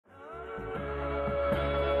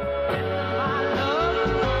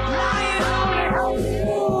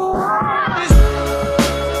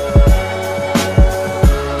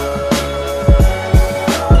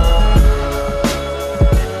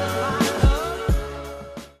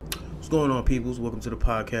going on, peoples? Welcome to the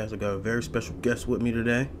podcast. I got a very special guest with me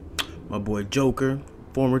today. My boy Joker,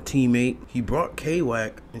 former teammate. He brought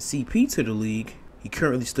K-Wack and CP to the league. He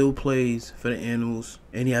currently still plays for the Animals,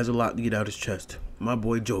 and he has a lot to get out his chest. My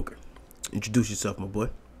boy Joker. Introduce yourself, my boy.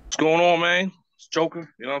 What's going on, man? It's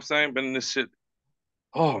Joker. You know what I'm saying? Been in this shit,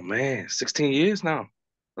 oh man, 16 years now.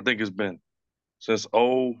 I think it's been since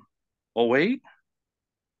 08.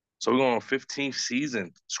 So we're going on 15th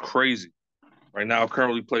season. It's crazy. Right now, I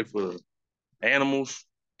currently play for the Animals,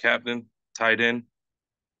 captain, tight end,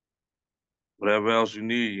 whatever else you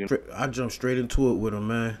need. I jumped straight into it with him,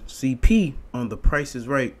 man. CP on The Price is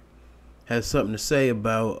Right has something to say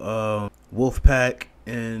about Wolfpack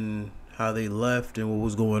and how they left and what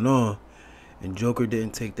was going on. And Joker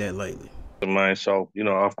didn't take that lightly. Man, so,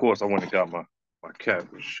 of course, I went and got my cap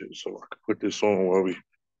and shit so I could put this on while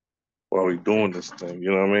we doing this thing.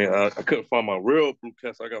 You know what I mean? I couldn't find my real blue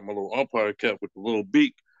cap, so I got my little umpire cap with the little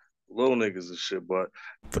beak, little niggas and shit. But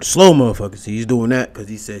for the slow motherfuckers, he's doing that because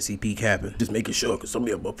he said CP capping. Just making sure, because some of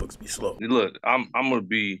your motherfuckers be slow. Look, I'm gonna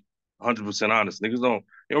be 100% honest. You don't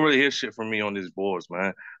really hear shit from me on these boards,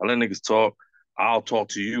 man. I let niggas talk. I'll talk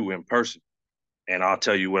to you in person, and I'll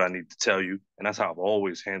tell you what I need to tell you. And that's how I've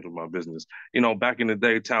always handled my business. Back in the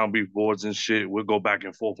day, town beef boards and shit, we'll go back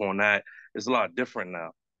and forth on that. It's a lot different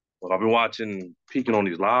now. But I've been watching, peeking on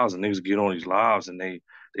these lives, and niggas get on these lives, and they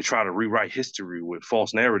try to rewrite history with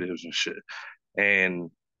false narratives and shit.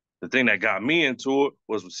 And the thing that got me into it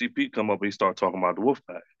was when CP come up and he started talking about the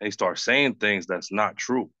Wolfpack. And he started saying things that's not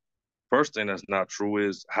true. First thing that's not true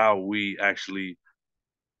is how we actually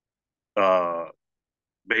uh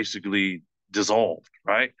basically dissolved,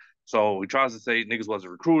 right? So he tries to say niggas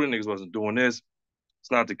wasn't recruiting, niggas wasn't doing this.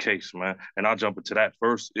 It's not the case, man. And I'll jump into that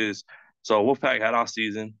first is, so Wolfpack had our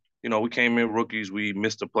season. We came in rookies. We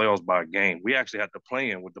missed the playoffs by a game. We actually had to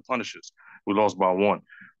play in with the Punishers. We lost by one.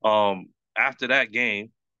 After that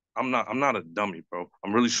game, I'm not a dummy, bro.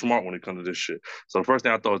 I'm really smart when it comes to this shit. So the first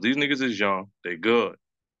thing I thought is these niggas is young. They good.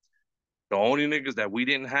 The only niggas that we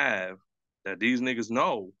didn't have that these niggas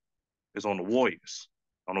know is on the Warriors.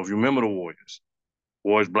 I don't know if you remember the Warriors.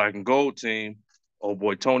 Warriors black and gold team. Old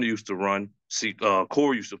boy Tony used to run. See,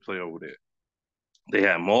 Corey used to play over there. They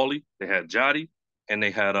had Marley, they had Jotty, and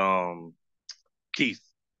they had Keith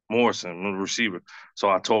Morrison, the receiver. So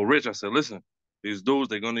I told Rich, I said, listen, these dudes,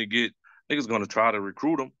 niggas gonna try to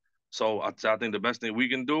recruit them. So I think the best thing we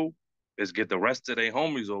can do is get the rest of their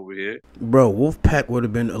homies over here. Bro, Wolfpack would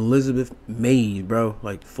have been Elizabeth made, bro.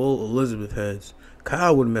 Like full Elizabeth heads.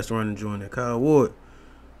 Kyle would have messed around and joined that. Kyle would.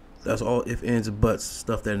 That's all if, ands, and buts.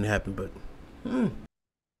 Stuff that didn't happen, but.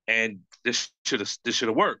 And this should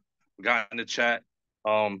have worked. We got in the chat.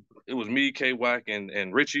 It was me, K-Wack,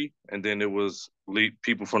 and Richie, and then it was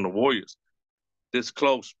people from the Warriors. This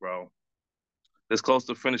close, bro. This close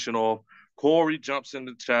to finishing off. Corey jumps in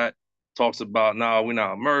the chat, talks about, nah, we're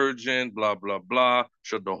not merging, blah, blah, blah.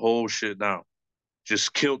 Shut the whole shit down.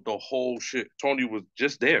 Just killed the whole shit. Tony was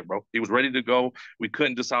just there, bro. He was ready to go. We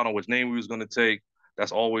couldn't decide on which name we was going to take.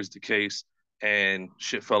 That's always the case. And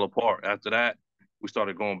shit fell apart. After that, we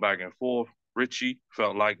started going back and forth. Richie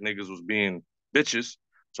felt like niggas was being bitches.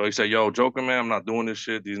 So he said, yo, Joker, man, I'm not doing this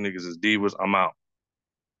shit. These niggas is divas. I'm out.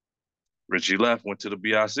 Richie left, went to the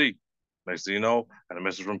BIC. Next thing you know, I had a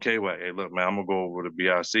message from K-Wack. Hey, look, man, I'm going to go over to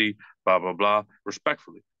BIC, blah, blah, blah,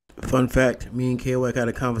 respectfully. Fun fact, me and K-Wack had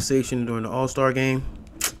a conversation during the All-Star game.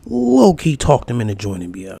 Low-key talked him into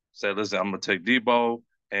joining BI. Said, listen, I'm going to take Debo,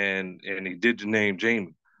 and he did the name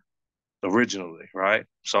Jamie originally, right?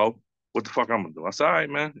 So what the fuck I'm going to do? I said, all right,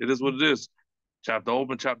 man, it is what it is. Chapter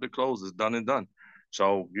open, chapter closed. It's done and done.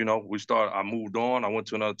 So, I moved on. I went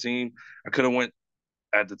to another team. I could have went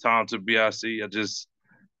at the time to BIC.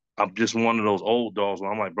 I'm just one of those old dogs where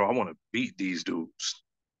I'm like, bro, I want to beat these dudes.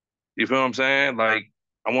 You feel what I'm saying? Like,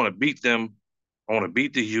 I want to beat them. I want to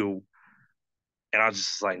beat the U. And I was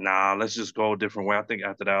just like, nah, let's just go a different way. I think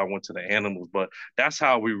after that, I went to the Animals. But that's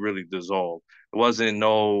how we really dissolved. It wasn't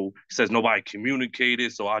he says nobody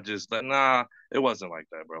communicated. So I just like, nah, it wasn't like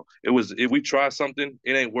that, bro. It was, if we try something,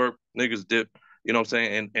 it ain't work, niggas dip. You know what I'm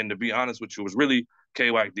saying? And to be honest with you, it was really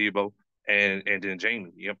K-Wack, Debo, and then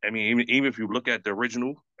Jamie. I mean, even if you look at the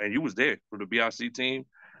original, and you was there for the BIC team,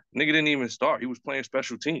 nigga didn't even start. He was playing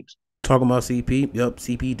special teams. Talking about CP, yep,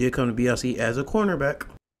 CP did come to BIC as a cornerback.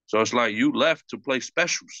 So it's like you left to play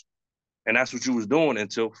specials, and that's what you was doing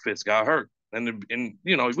until Fitz got hurt. And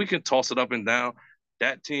we can toss it up and down.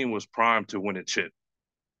 That team was primed to win a chip.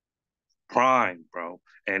 Prime, bro.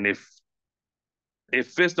 And if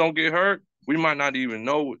Fitz don't get hurt, we might not even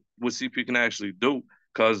know what CP can actually do.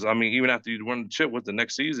 Because, I mean, even after you won the chip with the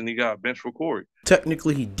next season, he got benched for Corey.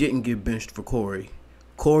 Technically, he didn't get benched for Corey.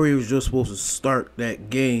 Corey was just supposed to start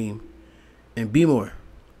that game and be more,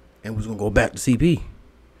 and was gonna go back to CP.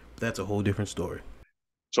 That's a whole different story.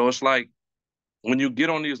 So it's like when you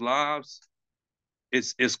get on these lives,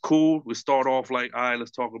 it's cool. We start off like, all right,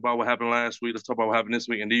 let's talk about what happened last week. Let's talk about what happened this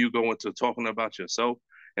week, and then you go into talking about yourself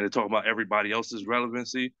and then talk about everybody else's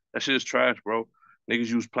relevancy. That shit is trash, bro. Niggas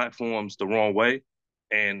use platforms the wrong way,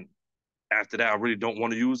 and after that, I really don't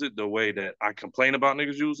want to use it the way that I complain about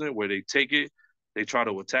niggas using it, where they take it, they try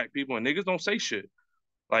to attack people, and niggas don't say shit.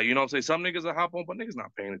 Like, you know what I'm saying? Some niggas are hop on, but niggas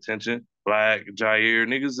not paying attention. Black, Jair,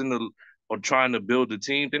 niggas in the or trying to build the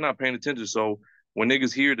team, they're not paying attention. So when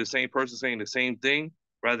niggas hear the same person saying the same thing,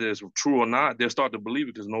 whether it's true or not, they'll start to believe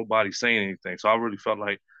it because nobody's saying anything. So I really felt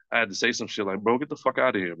like I had to say some shit like, bro, get the fuck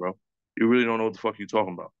out of here, bro. You really don't know what the fuck you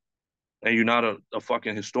talking about. And you're not a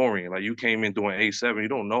fucking historian. Like you came in doing A7, you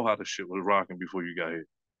don't know how the shit was rocking before you got here.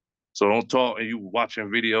 So don't talk and you watching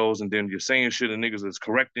videos and then you're saying shit and niggas is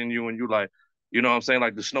correcting you and you like, you know what I'm saying?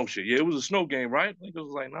 Like the snow shit. Yeah, it was a snow game, right? Niggas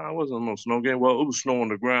was like, nah, it wasn't no snow game. Well, it was snow on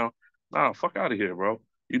the ground. Nah, fuck out of here, bro.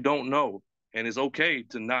 You don't know. And it's okay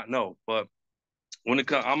to not know. But when it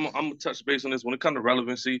comes, I'm gonna touch base on this. When it comes to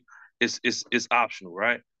relevancy, it's optional,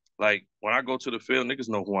 right? Like when I go to the field, niggas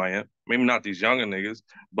know who I am. Maybe not these younger niggas,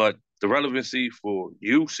 but the relevancy for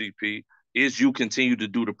you, CP, is you continue to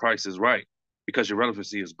do the prices right because your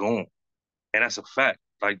relevancy is gone. And that's a fact.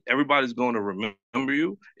 Like everybody's going to remember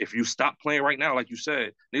you if you stop playing right now. Like you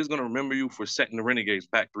said, niggas gonna remember you for setting the Renegades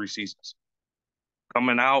back 3 seasons,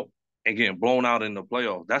 coming out and getting blown out in the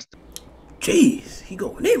playoffs. That's Jeez, he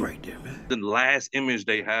going in right there, man. the last image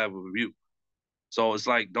they have of you. So it's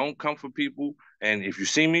like, don't come for people. And if you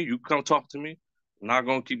see me, you come talk to me. I'm not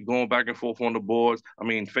gonna keep going back and forth on the boards. I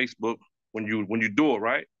mean, Facebook. When you do it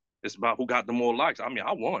right, it's about who got the more likes. I mean,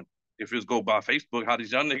 I won. If it's go by Facebook, how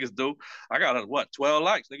these young niggas do, I got what 12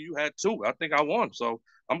 likes. Nigga, you had 2. I think I won. So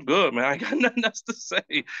I'm good, man. I ain't got nothing else to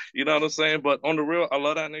say. You know what I'm saying? But on the real, I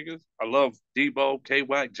love that niggas. I love Debo,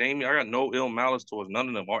 K-Wack, Jamie. I got no ill malice towards none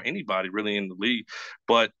of them or anybody really in the league.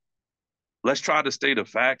 But let's try to stay the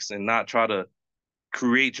facts and not try to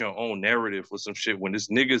create your own narrative for some shit when it's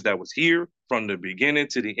niggas that was here from the beginning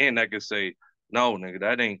to the end that could say, no, nigga,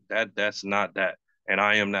 that ain't that's not that. And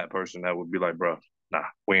I am that person that would be like, bro, nah,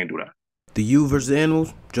 we ain't do that. The U versus the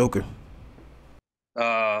Animals, Joker.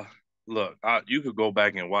 Uh look, you could go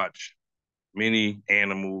back and watch many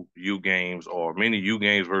animal U games or many U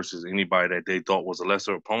games versus anybody that they thought was a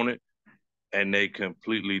lesser opponent, and they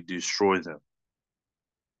completely destroyed them.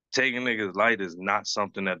 Taking niggas light is not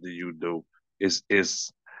something that the U do.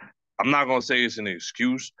 It's I'm not gonna say it's an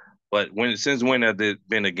excuse, but since when has there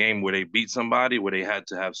been a game where they beat somebody where they had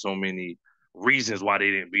to have so many reasons why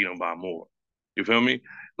they didn't beat them by more? You feel me?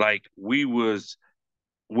 Like we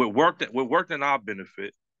worked in our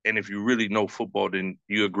benefit. And if you really know football, then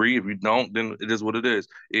you agree. If you don't, then it is what it is.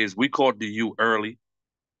 Is we caught the U early,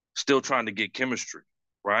 still trying to get chemistry,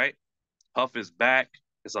 right? Huff is back.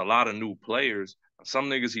 It's a lot of new players. Some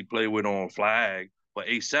niggas he played with on flag, but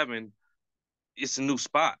A7, it's a new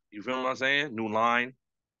spot. You feel what I'm saying? New line.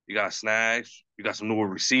 You got snags. You got some newer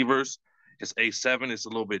receivers. It's A7. It's a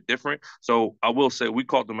little bit different. So I will say we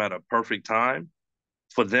caught them at a perfect time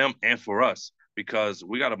for them and for us because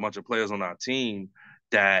we got a bunch of players on our team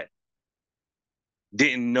that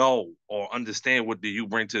didn't know or understand what the U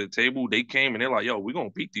bring to the table. They came and they're like, yo, we're gonna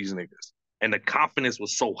beat these niggas. And the confidence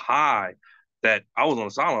was so high that I was on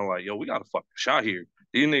the sideline like, yo, we got a fucking shot here.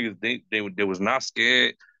 These niggas, they was not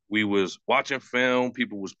scared. We was watching film,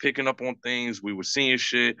 people was picking up on things, we were seeing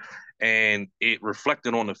shit, and it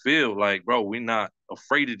reflected on the field. Like, bro, we're not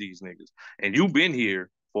afraid of these niggas. And you've been here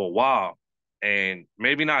for a while, and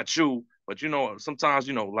maybe not you, but sometimes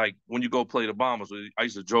like when you go play the Bombers, I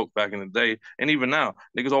used to joke back in the day, and even now,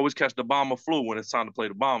 niggas always catch the Bomber flu when it's time to play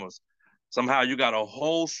the Bombers. Somehow you got a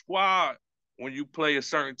whole squad when you play a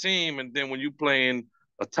certain team, and then when you playing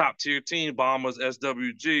a top tier team, Bombers,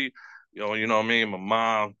 SWG, you know what I mean? My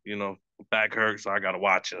mom, back hurts, so I gotta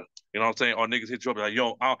watch her. You know what I'm saying? Or niggas hit you up like,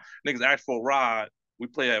 yo, niggas ask for a ride. We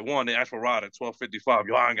play at 1, they ask for a ride at 12:55.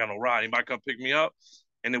 Yo, I ain't got no ride. Anybody come pick me up?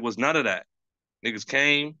 And it was none of that. Niggas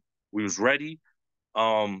came, we was ready.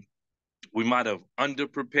 Um, we might have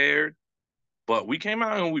underprepared, but we came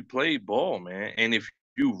out and we played ball, man. And if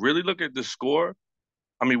you really look at the score,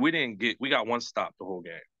 I mean, we got one stop the whole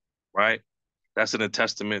game, right? That's a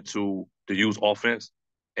testament to the U's offense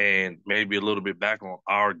and maybe a little bit back on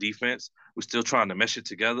our defense. We're still trying to mesh it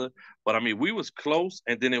together. But I mean, we was close,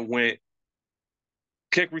 and then it went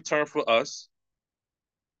kick return for us,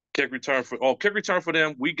 kick return for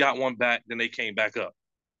them. We got one back, then they came back up.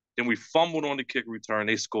 Then we fumbled on the kick return.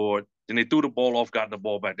 They scored. Then they threw the ball off, got the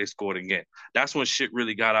ball back, they scored again. That's when shit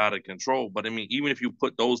really got out of control. But I mean, even if you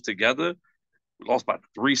put those together, we lost by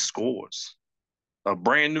 3 scores. A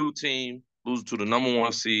brand new team losing to the number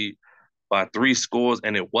 1 seed by 3 scores,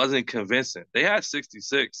 and it wasn't convincing. They had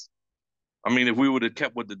 66. I mean, if we would have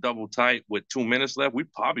kept with the double tight with 2 minutes left, we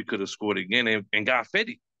probably could have scored again and got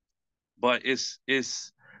 50. But it's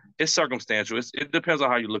circumstantial. It depends on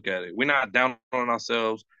how you look at it. We're not down on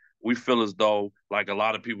ourselves. We feel as though, like a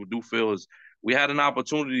lot of people do feel, is we had an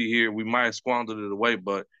opportunity here. We might have squandered it away,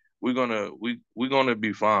 but we're gonna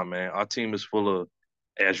be fine, man. Our team is full of,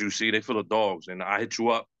 as you see, they full of dogs. And I hit you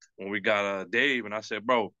up when we got Dave, and I said,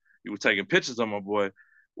 bro, you were taking pictures of my boy.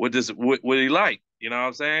 What he like? You know what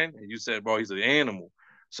I'm saying? And you said, bro, he's an animal.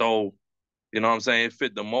 So you know what I'm saying? It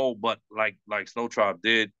fit the mold, but like Snow Tribe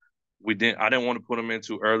did, I didn't want to put him in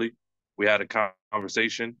too early. We had a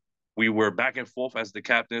conversation. We were back and forth as the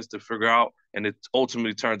captains to figure out, and it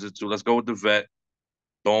ultimately turns into let's go with the vet,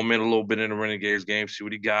 throw him in a little bit in the Renegades game, see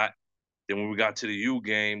what he got. Then when we got to the U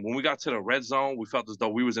game, when we got to the red zone, we felt as though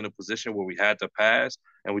we was in a position where we had to pass,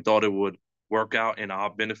 and we thought it would work out in our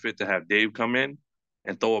benefit to have Dave come in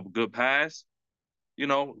and throw up a good pass. You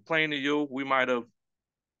know, playing the U, we might have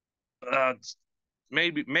uh,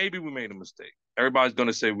 maybe we made a mistake. Everybody's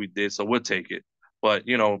gonna say we did, so we'll take it. But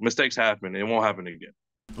you know, mistakes happen. It won't happen again.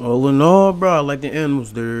 All in all, bro, I like the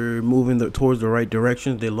animals. They're moving towards the right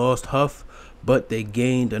direction. They lost Huff, but they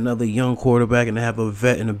gained another young quarterback, and they have a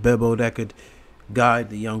vet and a Bebo that could guide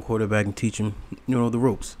the young quarterback and teach him, the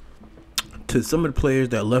ropes. To some of the players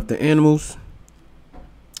that left the animals,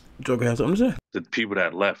 Joker has something to say. The people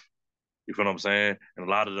that left, you feel what I'm saying? And a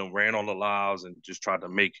lot of them ran on the lives and just tried to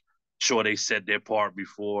make sure they said their part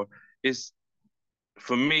before. It's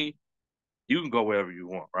for me, you can go wherever you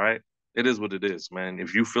want, right? It is what it is, man.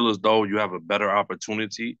 If you feel as though you have a better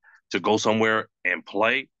opportunity to go somewhere and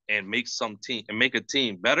play and make a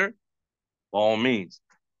team better, by all means.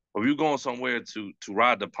 If you're going somewhere to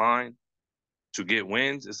ride the pine to get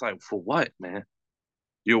wins, it's like for what, man?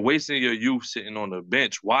 You're wasting your youth sitting on the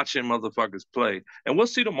bench watching motherfuckers play. And we'll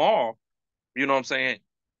see tomorrow. You know what I'm saying?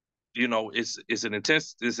 It's an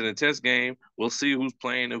intense game. We'll see who's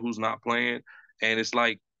playing and who's not playing. And it's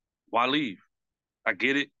like, why leave? I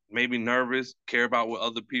get it. Maybe nervous, care about what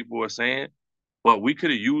other people are saying, but we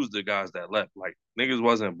could have used the guys that left. Like niggas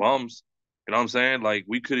wasn't bums. You know what I'm saying? Like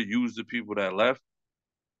we could have used the people that left,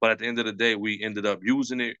 but at the end of the day, we ended up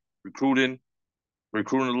using it, recruiting a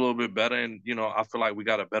little bit better, and I feel like we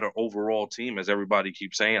got a better overall team, as everybody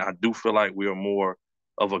keeps saying. I do feel like we are more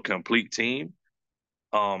of a complete team.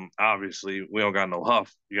 Obviously, we don't got no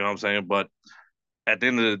Huff. You know what I'm saying? But at the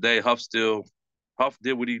end of the day, Huff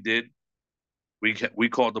did what he did. We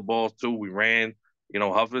caught the balls too. We ran.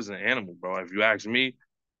 Huff is an animal, bro. If you ask me,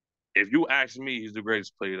 he's the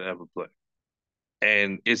greatest player to ever play.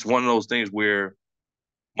 And it's one of those things where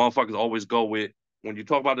motherfuckers always go with when you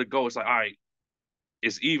talk about the goal, it's like, all right,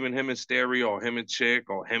 it's even him and Stereo or him and Chick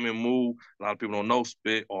or him and Moo. A lot of people don't know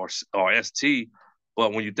Spit or ST.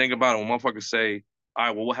 But when you think about it, when motherfuckers say, all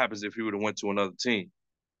right, well, what happens if he would have went to another team?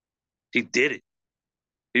 He did it.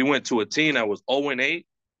 He went to a team that was 0-8,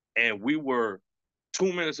 and we were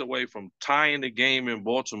 2 minutes away from tying the game in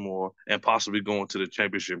Baltimore and possibly going to the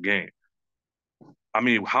championship game. I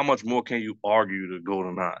mean, how much more can you argue to go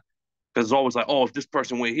to nine? Because it's always like, oh, if this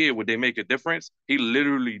person went here, would they make a difference? He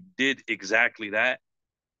literally did exactly that,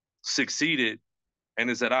 succeeded, and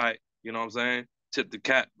it said, all right, you know what I'm saying? Tip the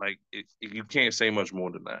cap. Like, you can't say much more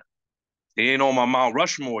than that. He ain't on my Mount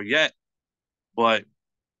Rushmore yet, but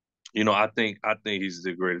I think he's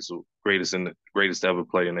the greatest ever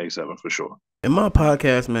play in A7 for sure. In my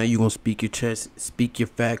podcast, man, you gonna speak your chest, speak your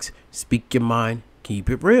facts, speak your mind, keep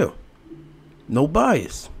it real. No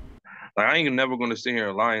bias. Like I ain't never gonna sit here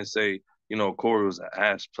and lie and say, Corey was an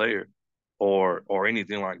ass player or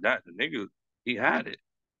anything like that. The nigga, he had it.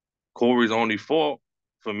 Corey's only fault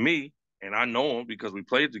for me, and I know him because we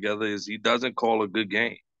played together, is he doesn't call a good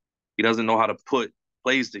game. He doesn't know how to put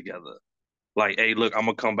plays together. Like, hey, look, I'm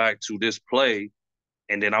gonna come back to this play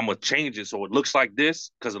and then I'm gonna change it so it looks like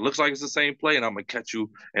this because it looks like it's the same play, and I'm gonna catch you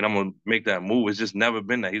and I'm gonna make that move. It's just never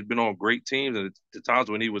been that. He's been on great teams, and the times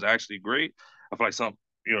when he was actually great, I feel like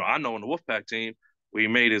I know in the Wolfpack team where he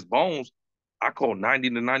made his bones, I call 90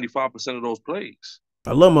 to 95% of those plays.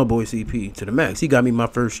 I love my boy CP to the max. He got me my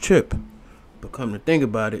first chip. But come to think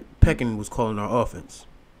about it, Peckin was calling our offense.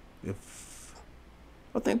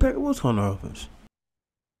 I think Peckin was calling our offense.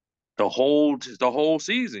 The whole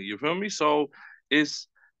season, you feel me? So it's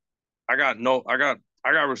I got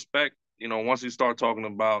respect. Once you start talking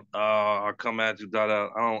about I come at you,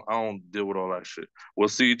 I don't deal with all that shit. We'll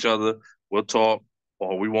see each other, we'll talk,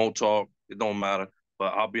 or we won't talk. It don't matter.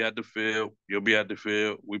 But I'll be at the field. You'll be at the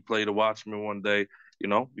field. We play the Watchmen one day. You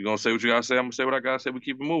know, you're gonna say what you gotta say. I'm gonna say what I gotta say. We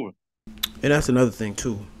keep it moving. And that's another thing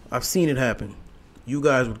too. I've seen it happen. You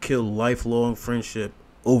guys would kill lifelong friendship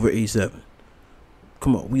over A7.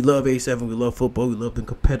 Come on, we love A7. We love football. We love the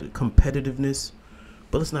competitiveness.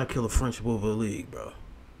 But let's not kill a friendship over a league, bro.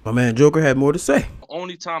 My man Joker had more to say. The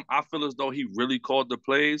only time I feel as though he really called the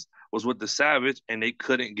plays was with the Savage, and they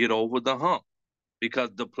couldn't get over the hump because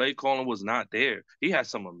the play calling was not there. He had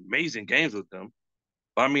some amazing games with them.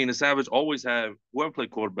 But I mean, the Savage always had whoever played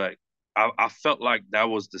quarterback. I felt like that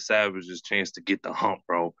was the Savage's chance to get the hump,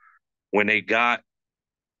 bro. When they got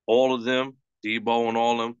all of them, Debo and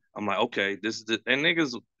all of them, I'm like, okay, this is the and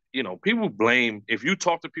niggas, people blame if you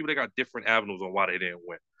talk to people, they got different avenues on why they didn't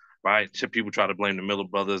win. Right? People try to blame the Miller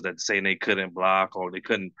brothers that saying they couldn't block or they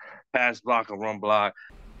couldn't pass block or run block.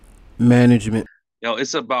 Management.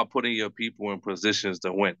 It's about putting your people in positions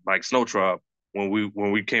to win. Like Snow Tribe, when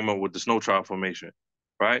we came up with the Snow Tribe formation,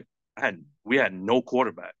 right? We had no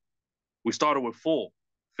quarterback. We started with four.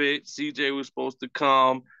 Fit, CJ was supposed to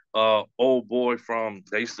come. Old boy from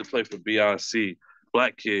they used to play for BRC,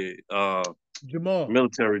 black kid, Jamal.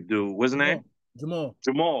 military dude. What's his name? Jamal. Jamal.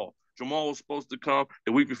 Jamal. Jamal was supposed to come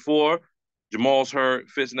the week before. Jamal's hurt.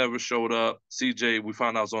 Fitz never showed up. CJ, we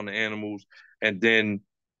found out was on the animals, and then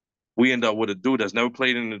we end up with a dude that's never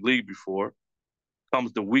played in the league before.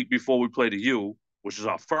 Comes the week before we play the U, which is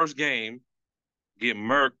our first game. Get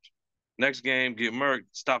murked. Next game, get murked.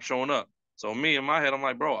 Stop showing up. So me in my head, I'm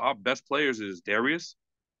like, bro, our best players is Darius,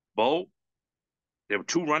 Bo. There were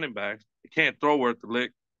two running backs. They can't throw worth the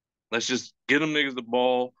lick. Let's just get them niggas the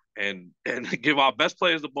ball and give our best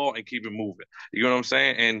players the ball and keep it moving. You know what I'm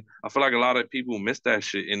saying? And I feel like a lot of people miss that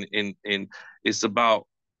shit. And it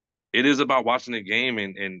is about watching the game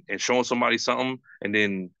and showing somebody something and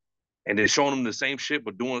then showing them the same shit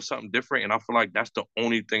but doing something different. And I feel like that's the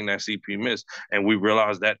only thing that CP missed. And we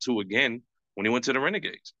realized that too again when he went to the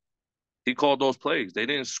Renegades. He called those plays. They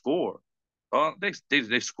didn't score. They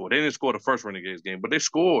scored. They didn't score the first Renegades game, but they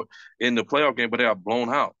scored in the playoff game, but they got blown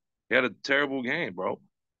out. He had a terrible game, bro.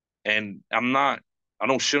 And I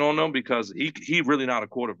don't shit on him because he really not a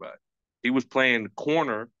quarterback. He was playing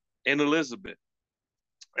corner in Elizabeth.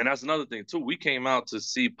 And that's another thing too. We came out to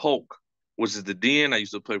see Polk, which is the DN I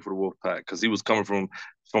used to play for the Wolfpack, because he was coming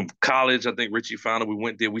from college. I think Richie found it. We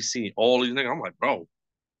went there. We seen all these niggas. I'm like, bro,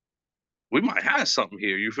 we might have something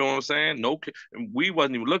here. You feel what I'm saying? No, we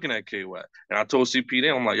wasn't even looking at KY. And I told CP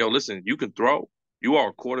then, I'm like, yo, listen, you can throw. You are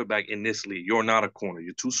a quarterback in this league. You're not a corner.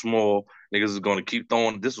 You're too small. Niggas is going to keep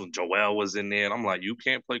throwing. This one, Joel was in there. And I'm like, you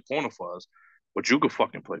can't play corner for us, but you could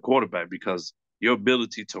fucking play quarterback because your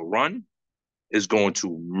ability to run is going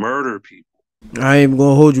to murder people. I ain't even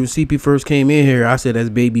gonna hold you. When CP first came in here, I said that's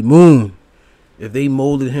Baby Moon. If they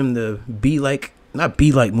molded him to be like, not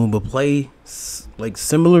be like Moon, but play like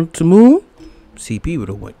similar to Moon, CP would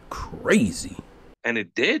have went crazy. And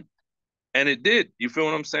it did. And it did. You feel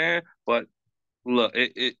what I'm saying? But look,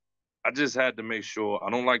 I just had to make sure. I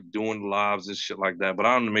don't like doing lives and shit like that, but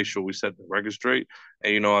I want to make sure we set the record straight.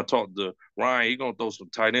 And I talked to Ryan. He gonna throw some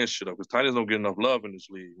tight end shit up because tight ends don't get enough love in this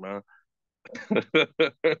league, man.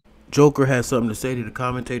 Joker has something to say to the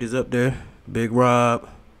commentators up there. Big Rob,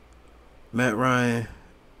 Matt Ryan,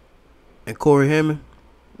 and Corey Hammond.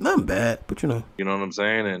 Nothing bad, but You know what I'm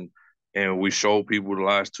saying? And we showed people the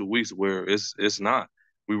last 2 weeks where it's not.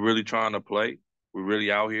 We really trying to play. We're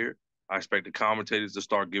really out here. I expect the commentators to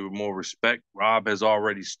start giving more respect. Rob has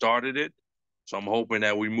already started it. So I'm hoping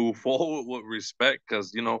that we move forward with respect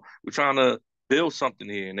because, we're trying to build something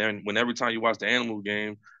here. And then when every time you watch the Animal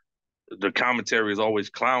game, the commentary is always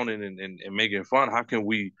clowning and making fun. How can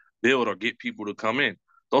we build or get people to come in?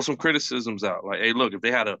 Throw some criticisms out. Like, hey, look, if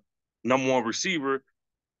they had a number one receiver,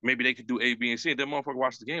 maybe they could do A, B, and C. And that motherfucker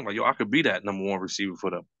watch the game. Like, yo, I could be that number one receiver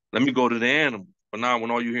for them. Let me go to the animal. But now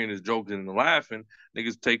when all you hearing is joking and laughing,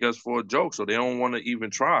 niggas take us for a joke. So they don't want to even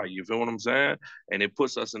try. You feel what I'm saying? And it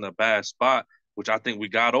puts us in a bad spot, which I think we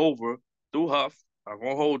got over through Huff. I'm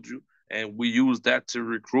going to hold you. And we use that to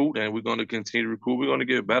recruit, and we're going to continue to recruit. We're going to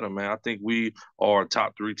get better, man. I think we are a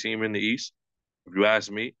top 3 team in the East, if you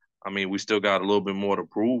ask me. I mean, we still got a little bit more to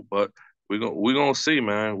prove, but we're gonna see,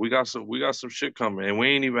 man. We got some shit coming, and we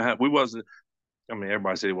ain't even have. We wasn't. I mean,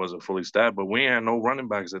 everybody said it wasn't fully staffed, but we ain't had no running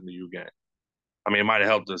backs in the U game. I mean, it might have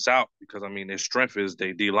helped us out because I mean, their strength is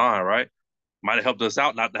their D line, right? Might have helped us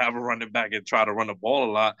out not to have a running back and try to run the ball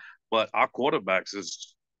a lot, but our quarterbacks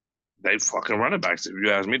is they fucking running backs. If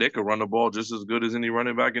you ask me, they could run the ball just as good as any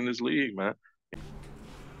running back in this league, man.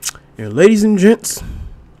 Yeah, ladies and gents,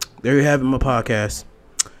 there you have it, my podcast.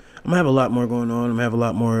 I'm gonna have a lot more going on. I'm gonna have a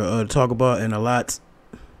lot more to talk about and a lot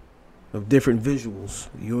of different visuals.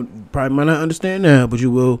 You probably might not understand now, but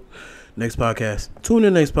you will next podcast. Tune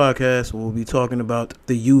in next podcast. We'll be talking about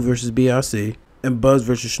the U versus BRC and Buzz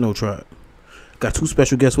versus Snow Tribe. Got two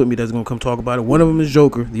special guests with me that's going to come talk about it. One of them is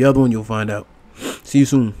Joker. The other one you'll find out. See you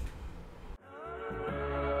soon.